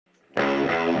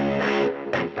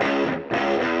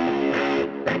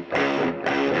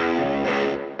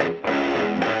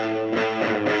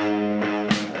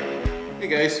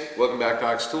back to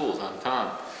Ox Tools. I'm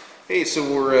Tom. Hey, so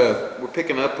we're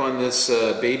picking up on this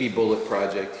baby bullet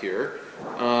project here.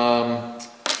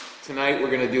 Tonight we're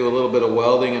going to do a little bit of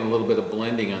welding and a little bit of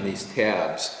blending on these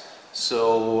tabs.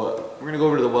 So we're going to go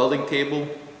over to the welding table,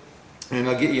 and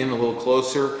I'll get you in a little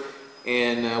closer,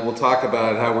 and we'll talk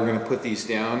about how we're going to put these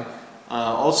down.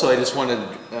 Also, I just wanted,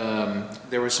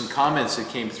 there were some comments that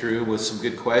came through with some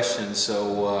good questions,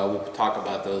 so we'll talk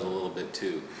about those a little bit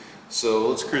too. So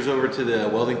let's cruise over to the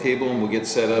welding table and we'll get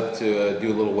set up to do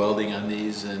a little welding on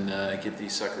these and get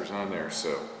these suckers on there.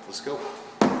 So let's go.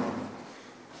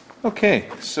 Okay,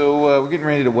 so we're getting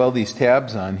ready to weld these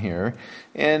tabs on here,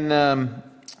 and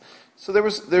so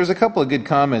there's a couple of good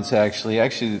comments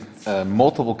actually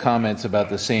multiple comments about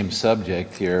the same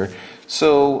subject here.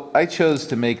 So I chose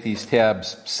to make these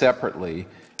tabs separately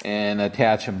and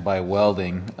attach them by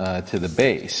welding to the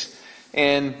base.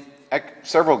 And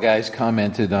several guys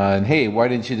commented on, hey, why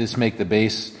didn't you just make the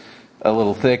base a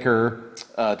little thicker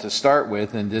to start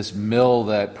with and just mill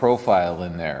that profile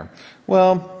in there?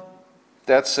 Well,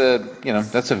 that's a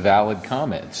valid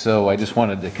comment. So I just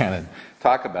wanted to kind of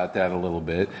talk about that a little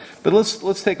bit. But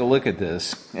let's take a look at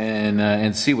this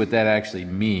and see what that actually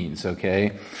means.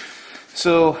 Okay,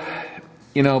 so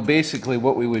basically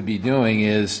what we would be doing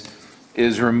is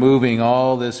removing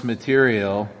all this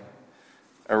material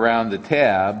around the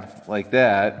tab like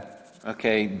that,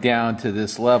 okay, down to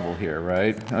this level here,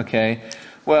 right? Okay,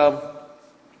 well,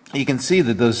 you can see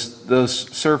that those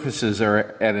surfaces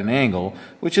are at an angle,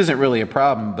 which isn't really a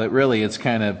problem, but really it's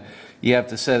kind of, you have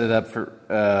to set it up for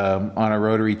on a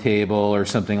rotary table or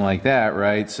something like that,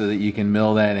 right, so that you can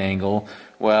mill that angle.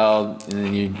 Well, and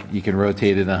then you can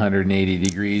rotate it 180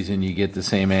 degrees and you get the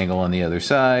same angle on the other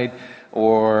side,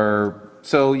 or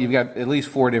so you've got at least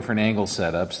 4 different angle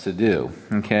setups to do,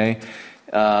 okay,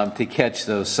 to catch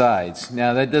those sides.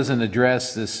 Now that doesn't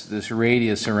address this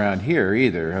radius around here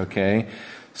either, okay.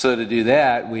 So to do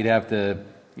that, we'd have to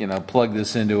plug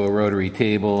this into a rotary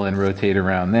table and rotate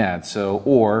around that. So,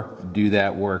 or do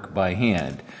that work by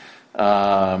hand.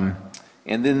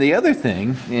 And then the other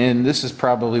thing, and this is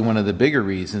probably one of the bigger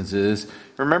reasons, is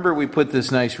remember we put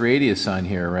this nice radius on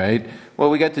here, right?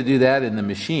 Well, we got to do that in the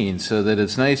machine so that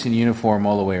it's nice and uniform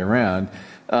all the way around.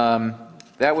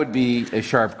 That would be a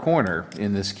sharp corner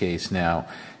in this case now.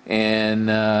 And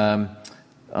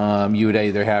you would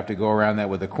either have to go around that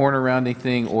with a corner rounding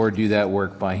thing or do that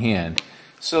work by hand.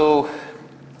 So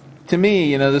to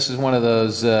me, this is one of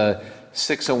those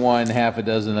 6 of one, half a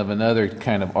dozen of another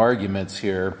kind of arguments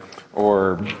here,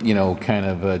 or kind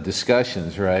of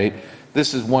discussions, right?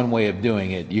 This is one way of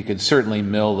doing it. You could certainly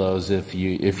mill those if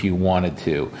you wanted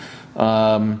to.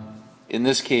 In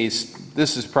this case,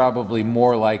 this is probably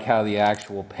more like how the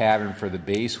actual pattern for the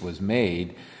base was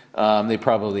made. They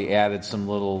probably added some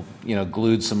little,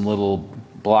 glued some little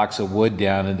blocks of wood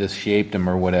down and just shaped them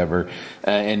or whatever,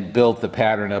 and built the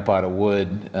pattern up out of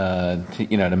wood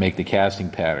to make the casting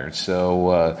pattern.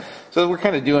 So we're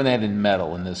kind of doing that in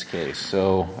metal in this case.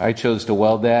 So I chose to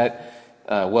weld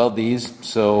these.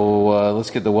 So let's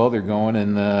get the welder going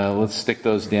and let's stick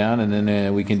those down, and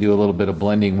then we can do a little bit of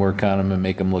blending work on them and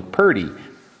make them look pretty.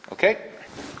 Okay.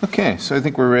 Okay. So I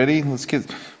think we're ready. I'm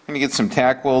going to get some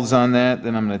tack welds on that.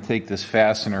 Then I'm going to take this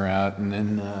fastener out, and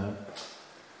then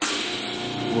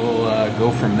we'll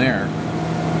go from there.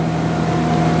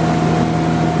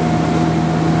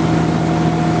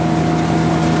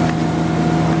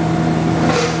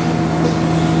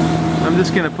 I'm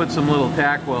just going to put some little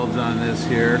tack welds on this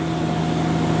here.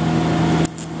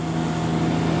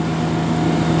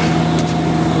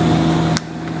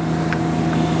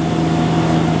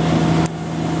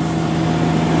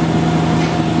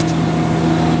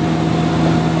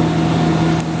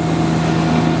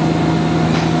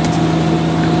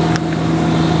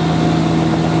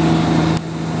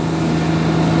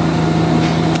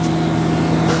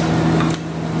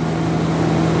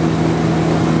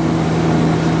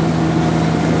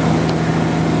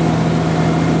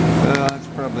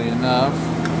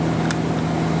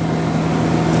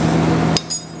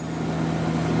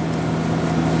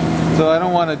 So I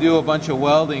don't want to do a bunch of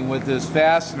welding with this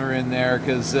fastener in there,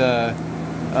 because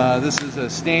this is a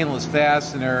stainless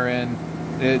fastener, and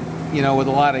it, with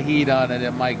a lot of heat on it, it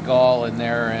might gall in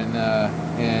there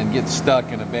and get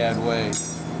stuck in a bad way.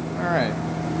 All right.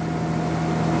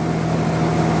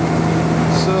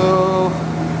 So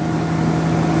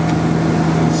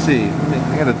let's see.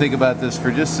 I got to think about this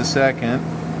for just a second.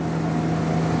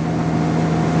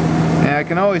 And I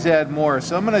can always add more.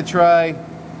 So I'm going to try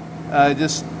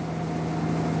just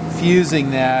fusing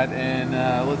that, and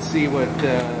let's see what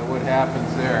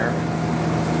happens there.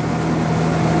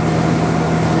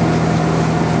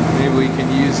 Maybe maybe we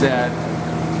can use that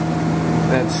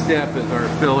step as our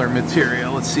filler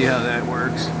material. Let's see how that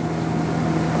works.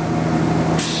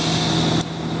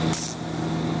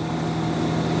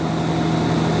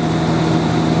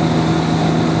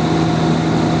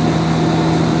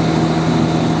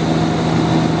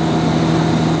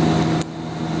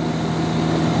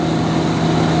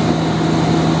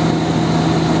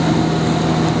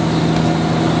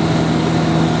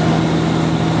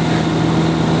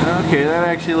 Okay, that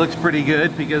actually looks pretty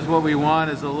good, because what we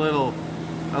want is a little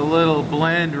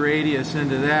blend radius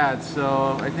into that,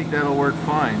 so I think that'll work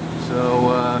fine.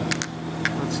 So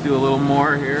let's do a little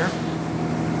more here.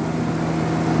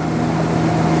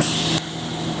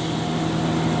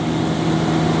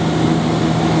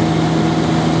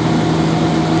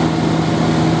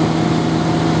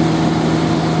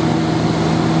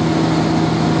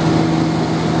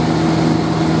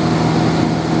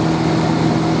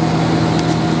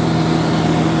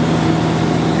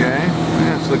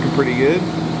 Looking pretty good.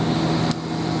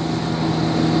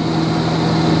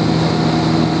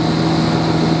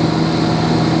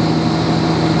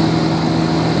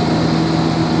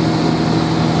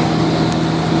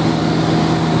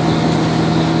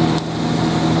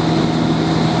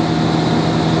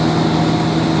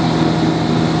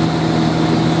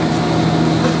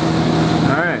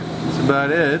 Alright, that's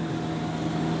about it.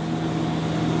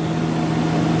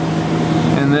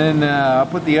 And then I'll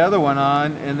put the other one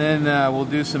on, and then we'll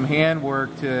do some hand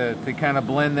work to kind of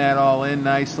blend that all in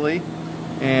nicely,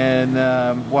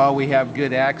 and while we have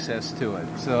good access to it.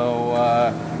 So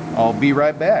I'll be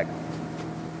right back.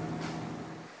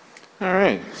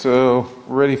 Alright, so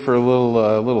we're ready for a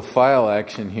little file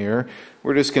action here.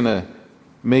 We're just going to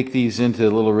make these into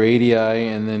little radii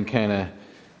and then kind of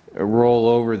roll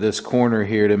over this corner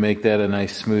here to make that a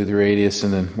nice smooth radius,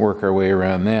 and then work our way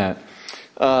around that.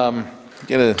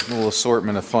 Get a little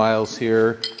assortment of files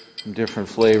here, some different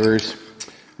flavors,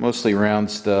 mostly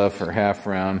round stuff or half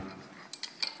round.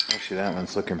 Actually, that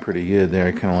one's looking pretty good there.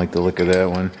 I kind of like the look of that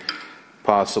one.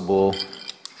 Possible.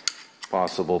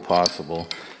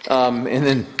 And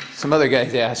then some other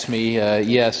guys asked me,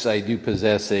 yes, I do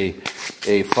possess a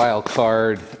file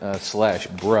card slash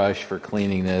brush for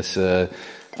cleaning this. I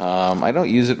don't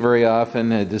use it very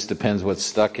often. It just depends what's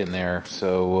stuck in there.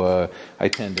 So I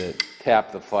tend to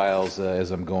tap the files as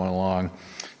I'm going along,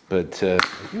 but I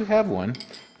do have one.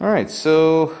 All right,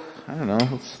 so I don't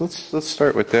know. Let's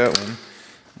start with that one.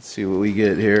 Let's see what we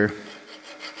get here.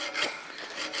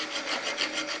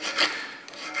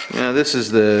 Now this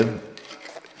is the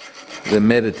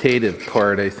meditative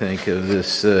part, I think, of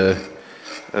this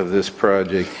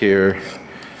project here.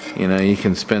 You know, you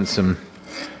can spend some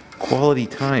quality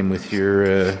time with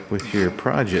your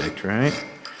project, right?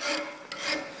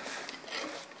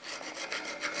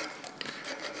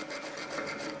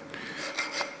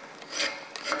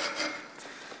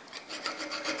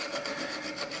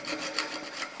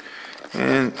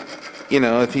 And, you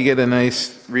know, if you get a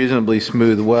nice, reasonably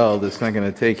smooth weld, it's not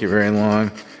going to take you very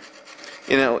long.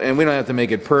 You know, and we don't have to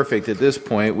make it perfect at this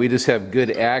point. We just have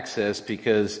good access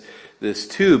because this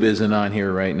tube isn't on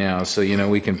here right now. So, you know,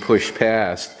 we can push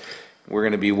past. We're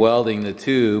going to be welding the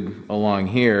tube along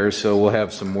here, so we'll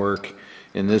have some work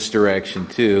in this direction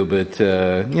too. But,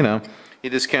 you know, you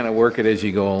just kind of work it as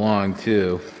you go along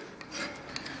too.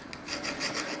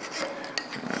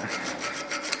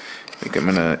 I think I'm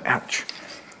going to, ouch.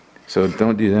 So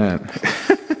don't do that.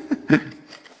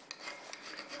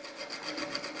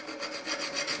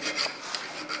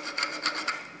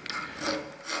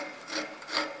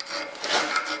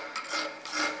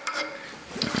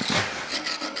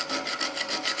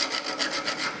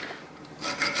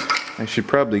 I should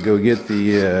probably go get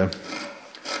the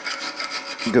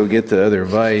other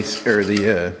vise, or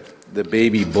the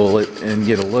baby bullet, and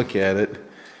get a look at it.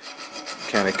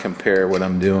 Kind of compare what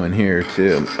I'm doing here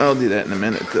too. I'll do that in a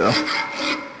minute though.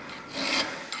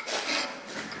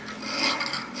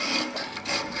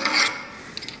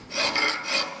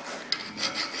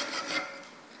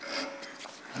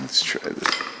 Let's try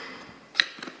this.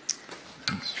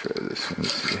 Let's try this one.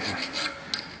 Let's see.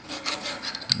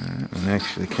 That one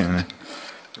actually kind of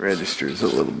registers a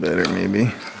little better,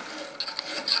 maybe.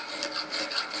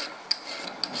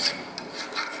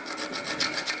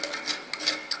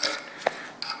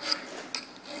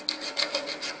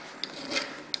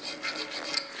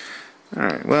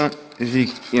 Alright, well, as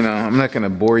you know, I'm not going to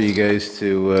bore you guys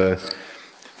to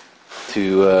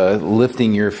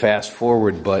lifting your fast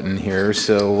forward button here,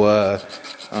 so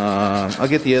I'll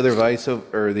get the other vise,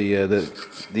 or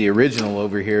the original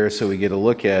over here, so we get a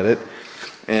look at it,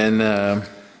 and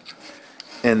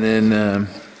then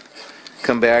come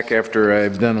come back after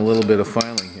I've done a little bit of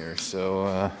filing here, so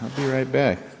I'll be right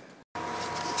back.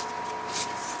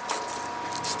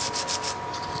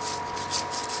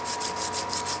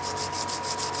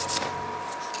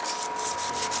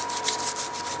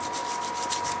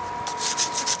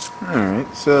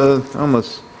 Alright, so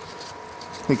almost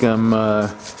think I'm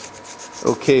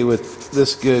okay with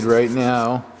this good right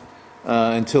now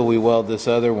until we weld this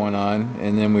other one on,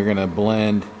 and then we're going to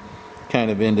blend kind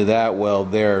of into that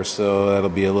weld there, so that'll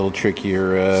be a little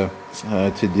trickier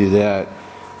to do that.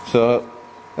 So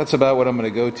that's about what I'm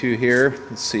going to go to here.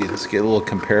 Let's see, let's get a little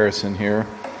comparison here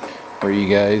for you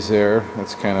guys there.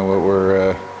 That's kind of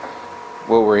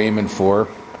what we're aiming for.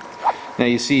 Now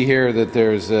you see here that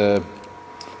there's a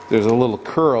little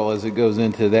curl as it goes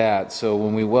into that, so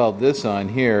when we weld this on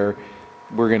here,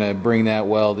 we're going to bring that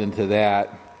weld into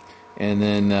that, and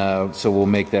then so we'll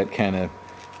make that kind of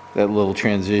that little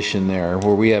transition there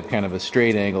where we have kind of a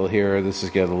straight angle here. This has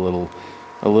got a little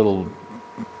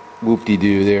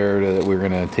whoop-de-doo there that we're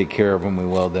going to take care of when we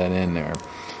weld that in there.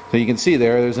 So you can see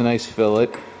there's a nice fillet.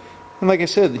 And like I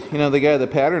said, you know, the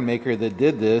pattern maker that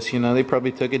did this, you know, they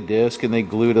probably took a disc and they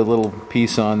glued a little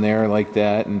piece on there like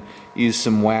that and used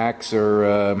some wax or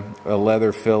a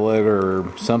leather fillet or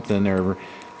something, or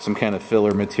some kind of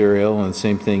filler material, and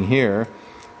same thing here.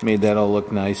 Made that all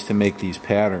look nice to make these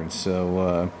patterns.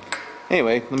 So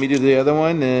anyway, let me do the other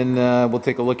one, and we'll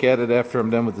take a look at it after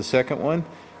I'm done with the second one,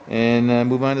 and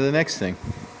move on to the next thing.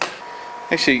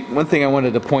 Actually, one thing I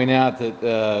wanted to point out that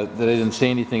that I didn't say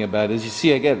anything about is, you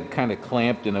see I got it kind of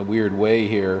clamped in a weird way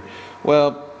here.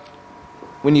 Well,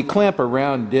 when you clamp a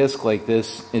round disc like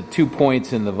this at 2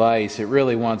 points in the vise, it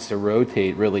really wants to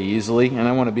rotate really easily, and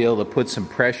I want to be able to put some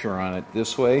pressure on it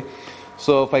this way.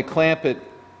 So if I clamp it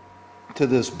to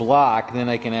this block, then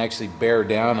I can actually bear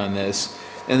down on this.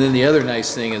 And then the other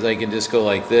nice thing is I can just go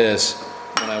like this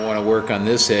when I want to work on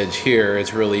this edge here.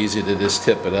 It's really easy to just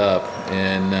tip it up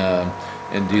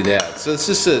and do that. So it's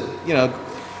just a, you know,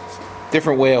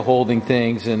 different way of holding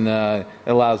things, and it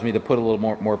allows me to put a little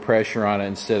more pressure on it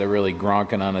instead of really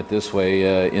gronking on it this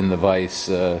way in the vise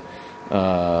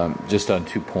just on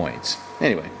 2 points.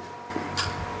 Anyway.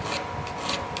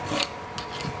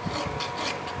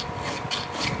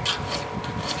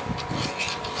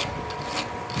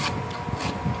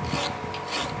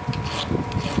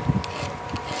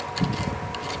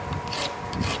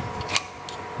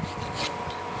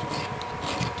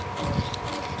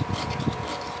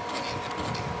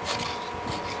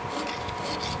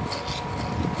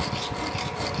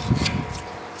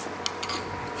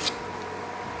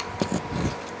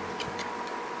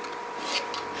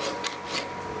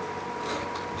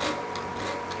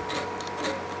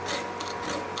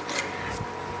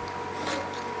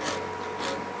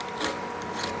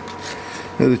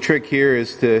 Now the trick here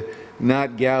is to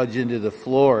not gouge into the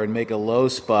floor and make a low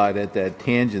spot at that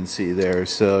tangency there,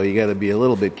 so you got to be a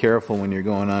little bit careful when you're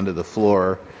going onto the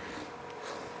floor.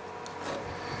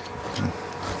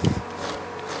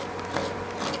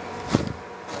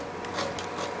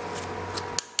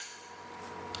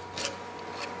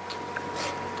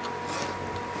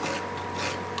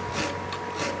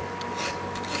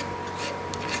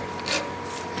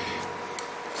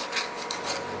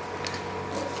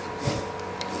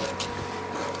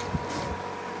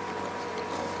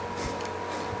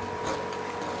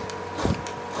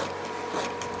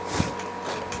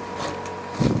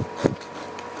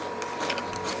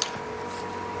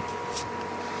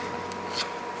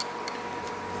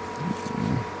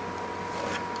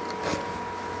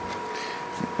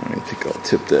 I think I'll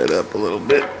tip that up a little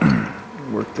bit,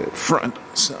 work that front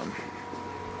some.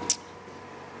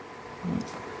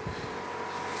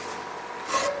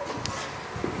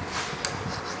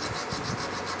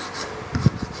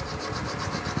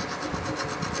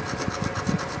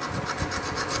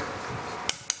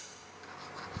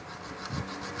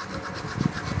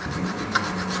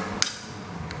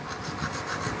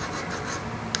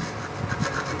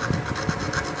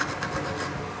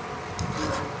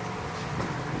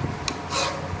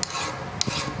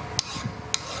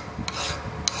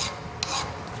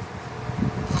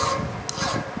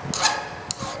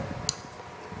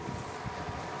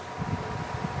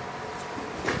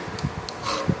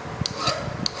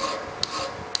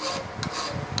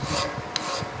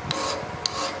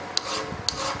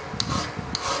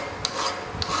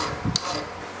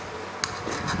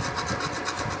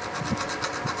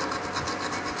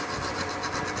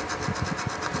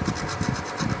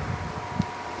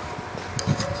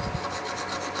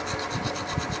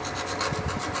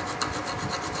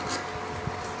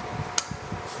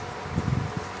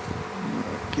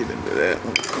 Get into that.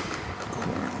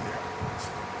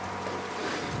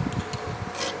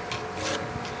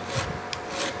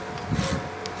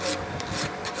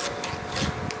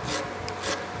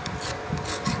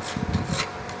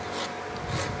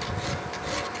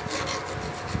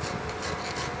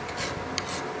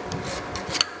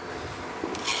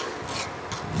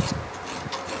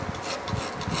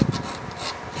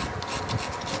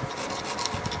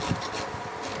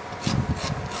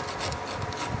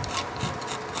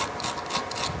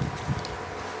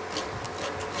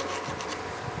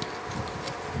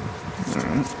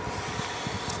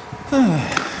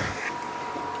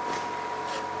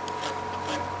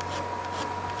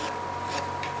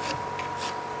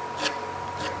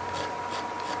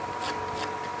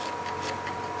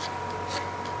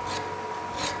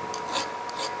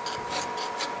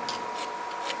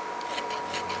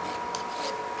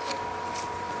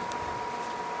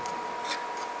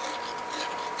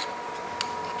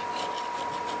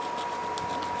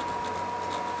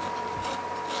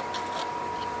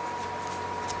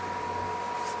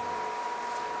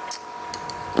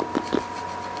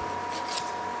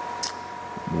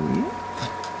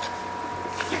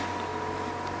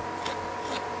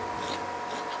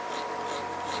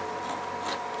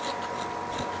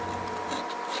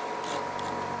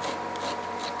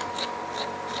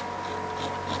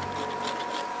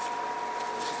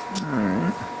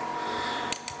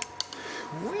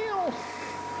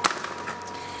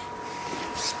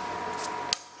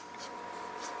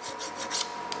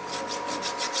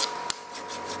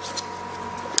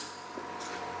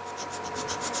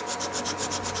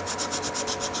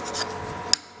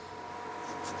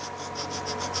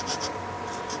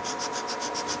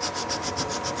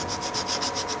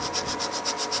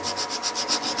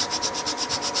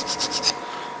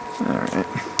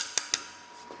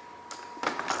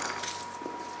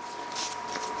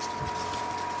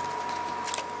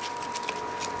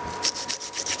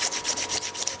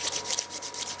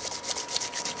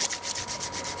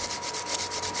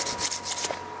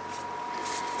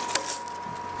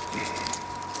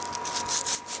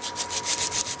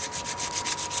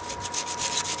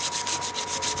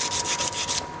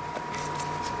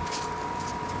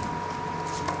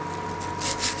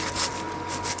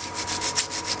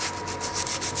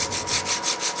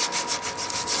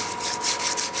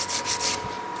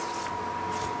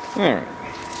 All right.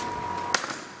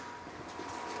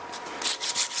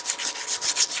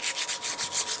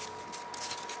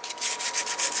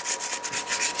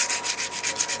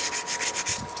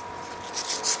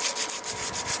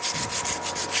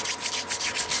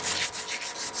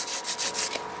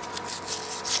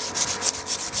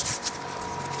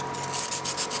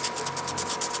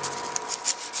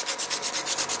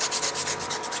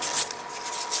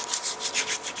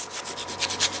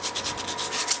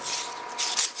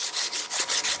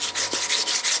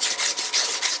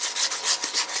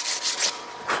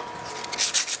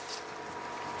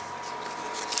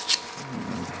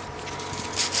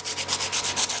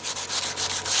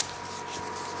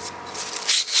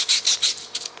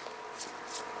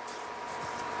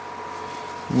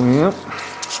 Well,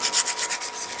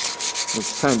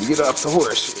 it's time to get off the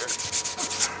horse here.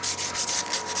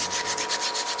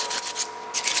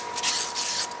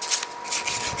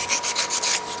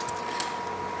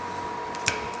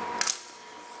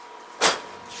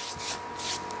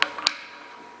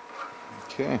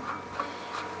 Okay.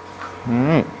 All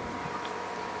right.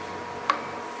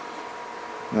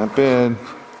 Not bad.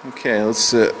 Okay,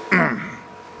 let's do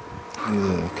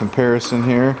the comparison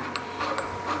here.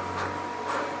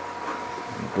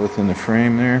 Both in the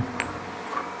frame there.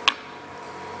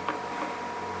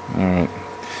 All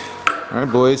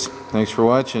right, boys. Thanks for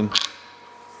watching.